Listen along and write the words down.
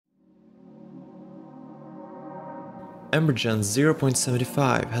Embergen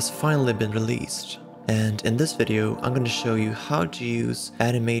 0.75 has finally been released, and in this video I'm going to show you how to use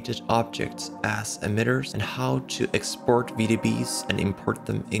animated objects as emitters and how to export VDBs and import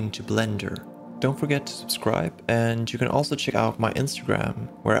them into Blender. Don't forget to subscribe, and you can also check out my Instagram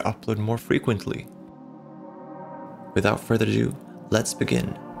where I upload more frequently. Without further ado, let's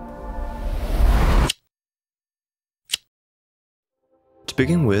begin. To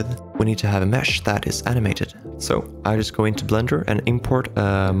begin with, we need to have a mesh that is animated. So I just go into Blender and import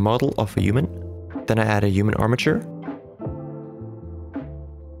a model of a human. Then I add a human armature,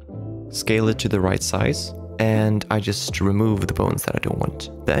 scale it to the right size, and I just remove the bones that I don't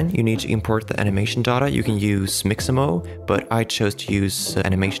want. Then you need to import the animation data. You can use Mixamo, but I chose to use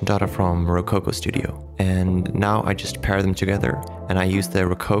animation data from Rococo Studio. And now I just pair them together, and I use the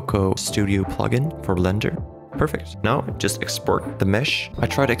Rococo Studio plugin for Blender. Perfect. Now just export the mesh. I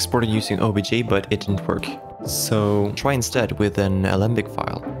tried exporting using OBJ, but it didn't work. So try instead with an Alembic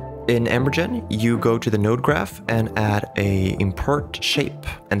file. In Embergen, you go to the node graph and add a import shape,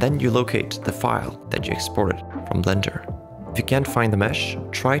 and then you locate the file that you exported from Blender. If you can't find the mesh,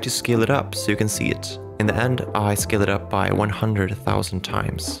 try to scale it up so you can see it. In the end, I scale it up by 100,000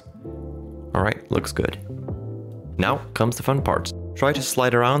 times. Alright, looks good. Now comes the fun part. Try to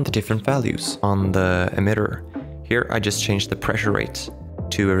slide around the different values on the emitter. Here I just changed the pressure rate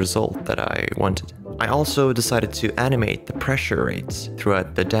to a result that I wanted. I also decided to animate the pressure rates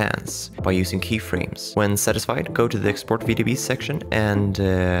throughout the dance by using keyframes. When satisfied, go to the export VDB section and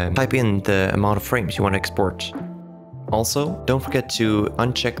type in the amount of frames you want to export. Also, don't forget to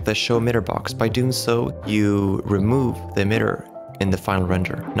uncheck the show emitter box. By doing so, you remove the emitter in the final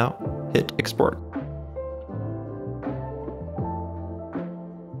render. Now, hit export.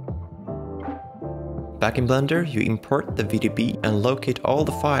 Back in Blender, you import the VDB and locate all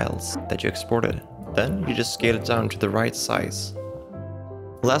the files that you exported. Then you just scale it down to the right size.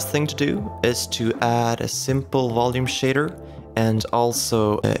 Last thing to do is to add a simple volume shader and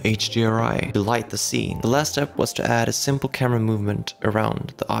also a HDRI to light the scene. The last step was to add a simple camera movement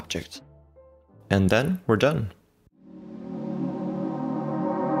around the object. And then we're done.